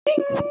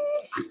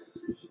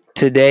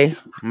Today,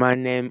 my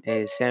name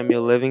is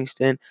Samuel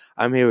Livingston.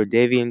 I'm here with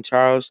Davian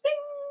Charles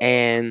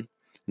and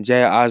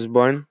Jay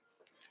Osborne,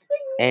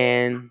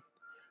 and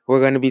we're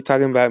going to be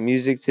talking about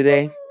music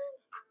today.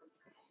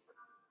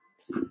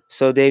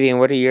 So, Davian,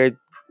 what are your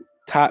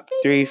top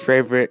three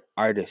favorite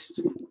artists?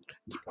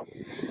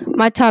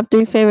 My top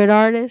three favorite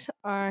artists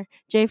are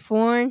Jay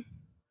Foreign,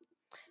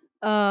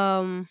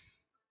 um,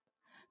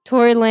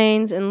 Tory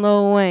Lanez, and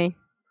Lil Wayne.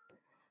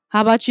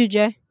 How about you,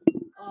 Jay?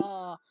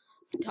 Uh,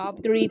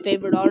 Top three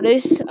favorite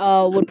artists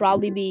would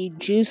probably be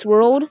Juice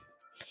World,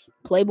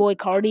 Playboy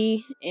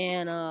Cardi,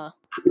 and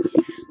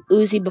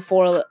Uzi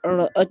before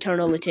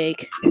Eternal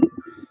Take.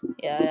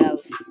 Yeah, that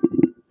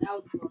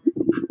was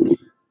good.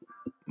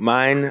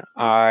 Mine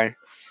are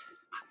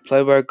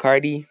Playboy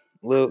Cardi,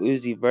 Lil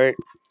Uzi Vert,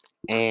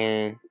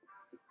 and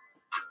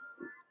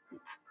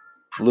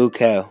Luke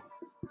Hell.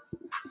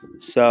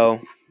 So,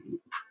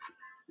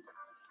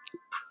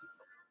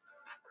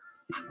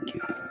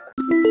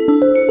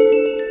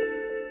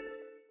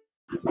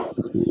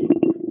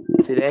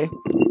 today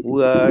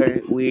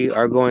we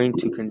are going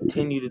to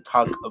continue to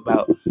talk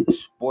about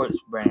sports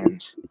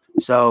brands.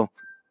 So,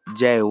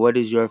 Jay, what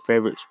is your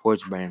favorite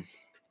sports brand?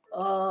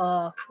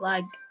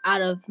 Like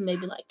out of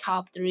maybe like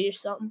top three or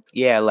something.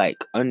 Yeah, like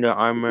Under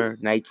Armour,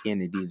 Nike,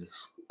 and Adidas.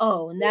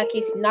 Oh, in that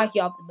case, Nike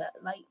off the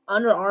bat. Like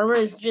Under Armour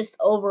is just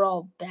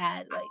overall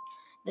bad. Like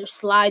their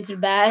slides are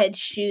bad,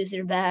 shoes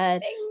are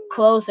bad,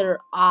 clothes are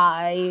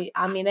I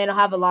mean they don't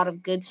have a lot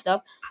of good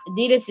stuff.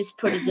 Adidas is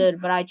pretty good,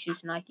 but I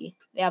choose Nike.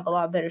 They have a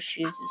lot better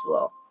shoes as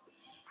well.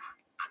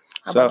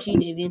 How about you,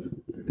 David?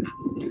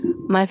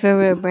 My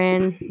favorite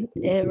brand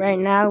right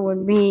now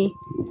would be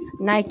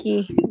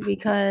Nike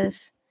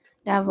because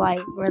they have like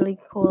really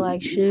cool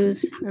like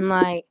shoes and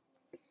like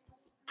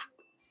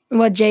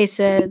what Jay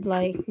said,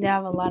 like they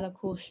have a lot of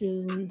cool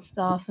shoes and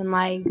stuff, and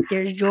like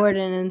there's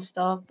Jordan and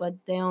stuff, but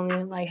they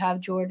only like have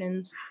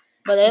Jordans.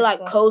 But they and like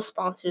stuff.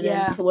 co-sponsor them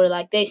Yeah. to where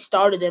like they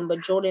started them,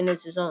 but Jordan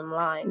is his own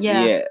line.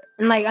 Yeah.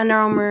 And like Under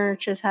Armour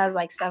just has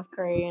like Steph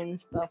Curry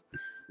and stuff.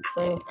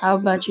 So how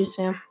about you,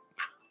 Sam?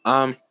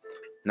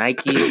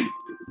 Nike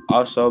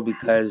also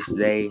because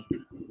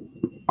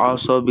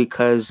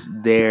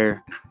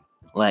they're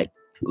like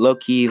low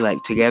key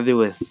like together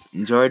with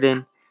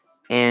Jordan,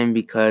 and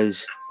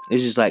because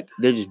it's just like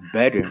they're just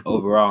better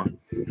overall.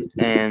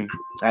 And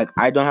like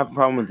I don't have a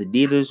problem with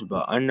Adidas,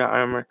 but Under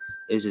Armour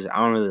is just I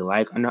don't really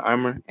like Under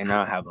Armour, and I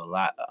don't have a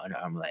lot of Under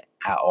Armour like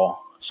at all.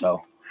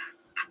 So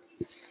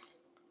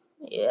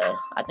yeah,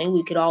 I think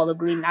we could all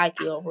agree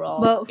Nike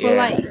overall. But for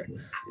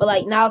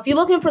like now, if you're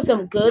looking for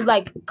some good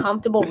like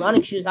comfortable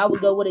running shoes, I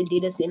would go with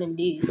Adidas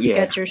NMDs.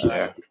 Yeah.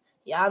 Skechers.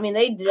 Yeah, I mean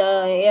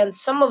they and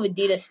some of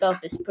Adidas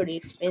stuff is pretty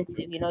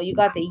expensive. You know, you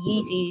got the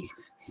Yeezys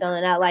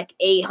selling at like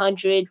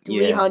 800,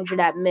 300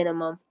 at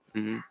minimum.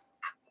 Mm-hmm.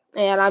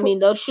 And I mean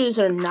those shoes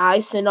are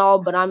nice and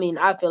all, but I mean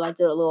I feel like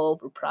they're a little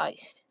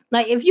overpriced.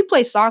 Like if you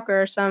play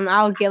soccer or something,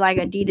 I would get like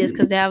Adidas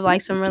because they have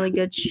like some really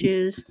good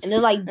shoes. And they're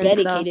like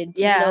dedicated,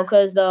 yeah. You know,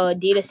 because the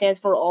Adidas stands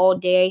for all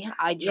day.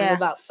 I dream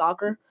about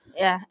soccer.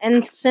 Yeah,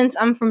 and since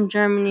I'm from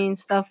Germany and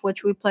stuff,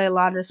 which we play a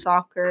lot of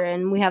soccer,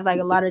 and we have like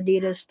a lot of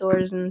Adidas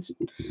stores, and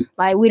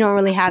like we don't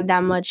really have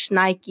that much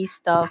Nike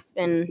stuff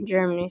in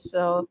Germany.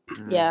 So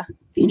yeah,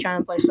 if you're trying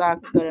to play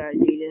soccer, go to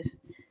Adidas,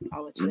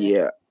 I would say.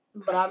 Yeah.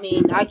 But I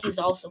mean, Nike's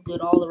also good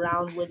all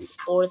around with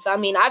sports. I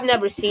mean, I've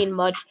never seen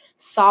much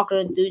soccer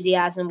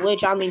enthusiasm,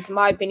 which I mean, to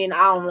my opinion,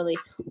 I don't really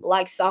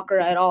like soccer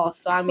at all.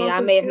 So I mean, I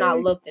may have not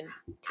looked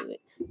into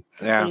it.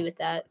 Yeah. Agree with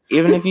that.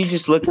 Even if you're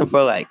just looking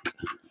for like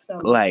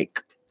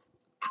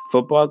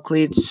football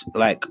cleats,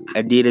 like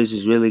Adidas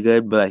is really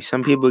good, but like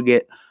some people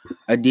get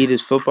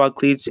Adidas football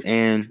cleats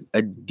and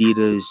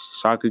Adidas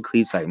soccer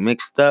cleats like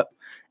mixed up,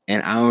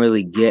 and I don't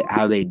really get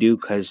how they do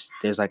because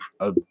there's like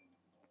a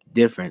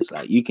difference.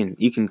 Like you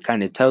can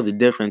kind of tell the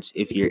difference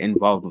if you're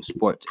involved with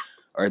sports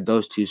or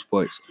those two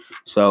sports.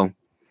 So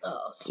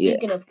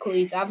speaking of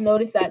cleats, I've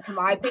noticed that, to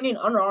my opinion,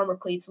 Under Armour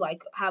cleats like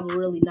have a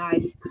really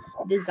nice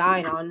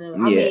design on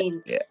them. I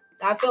mean,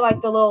 I feel like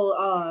the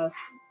little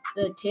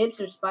the tips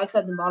or spikes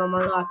at the bottom are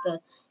not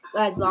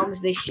as long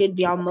as they should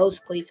be on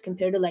most cleats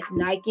compared to like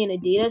Nike and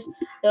Adidas.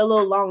 They're a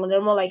little longer.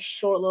 They're more like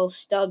short little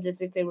stubs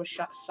as if they were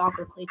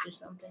soccer cleats or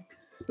something.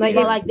 But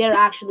they're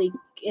actually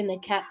in the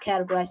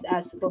categorized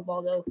as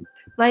football though.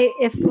 Like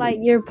if like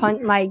you're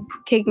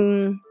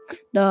kicking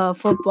the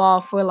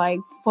football for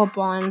like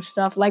football and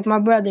stuff. Like my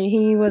brother,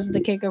 he was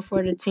the kicker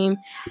for the team,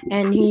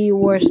 and he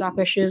wore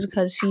soccer shoes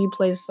because he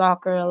plays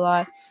soccer a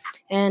lot.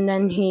 And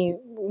then he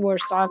wore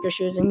soccer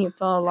shoes, and he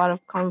felt a lot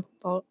of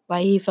comfortable.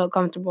 Like he felt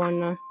comfortable in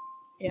them.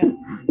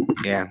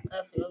 Yeah.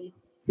 I feel you.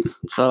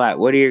 So like,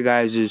 what are your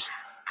guys'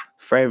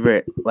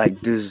 favorite like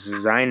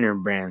designer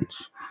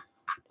brands?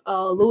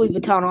 Louis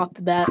Vuitton off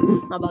the bat.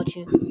 How about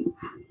you?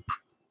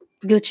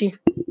 Gucci.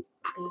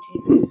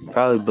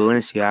 Probably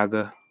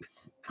Balenciaga.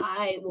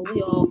 Alright, well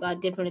we all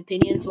got different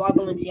opinions. Why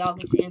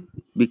Balenciaga, Sam?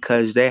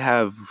 Because they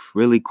have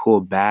really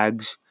cool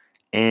bags,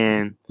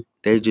 and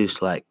they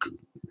just like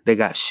they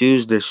got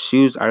shoes. Their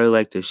shoes, I really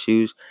like their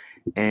shoes,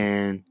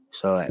 and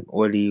So, like,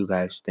 what do you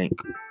guys think?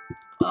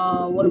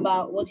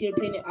 What's your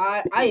opinion?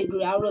 I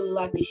agree. I really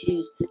like the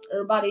shoes.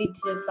 Everybody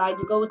decided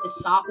to go with the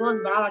sock ones,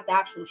 but I like the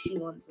actual shoe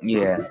ones.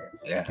 Yeah.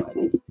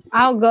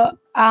 I'm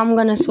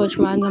gonna switch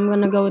mine. I'm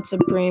gonna go with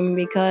Supreme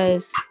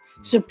because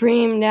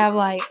Supreme, they have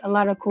like a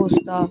lot of cool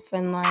stuff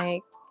and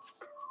like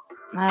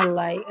I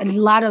like a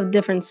lot of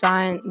different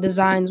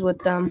designs with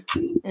them.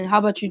 And how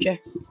about you, Jay?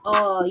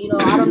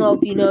 I don't know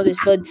if you know this,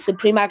 but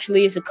Supreme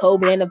actually is a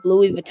co-brand of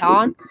Louis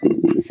Vuitton.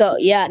 So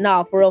yeah,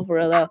 no, for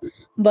real though.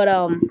 But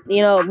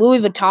Louis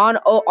Vuitton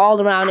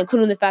all around,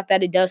 including the fact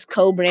that it does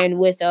co-brand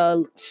with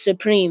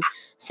Supreme,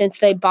 since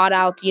they bought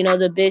out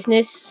the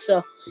business.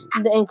 So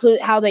include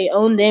how they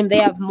own them, they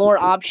have more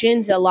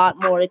options, a lot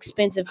more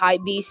expensive hype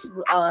beast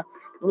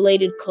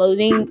related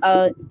clothing,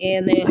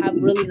 and they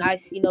have really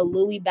nice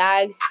Louis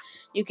bags.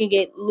 You can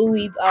get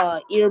Louis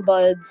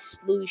earbuds,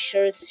 Louis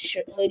shirts,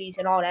 hoodies,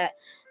 and all that.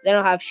 They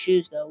don't have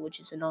shoes though,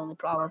 which is an only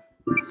problem.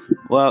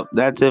 Well,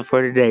 that's it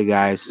for today,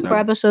 guys. For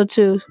episode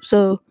 2.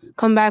 So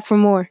come back for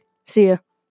more. See ya.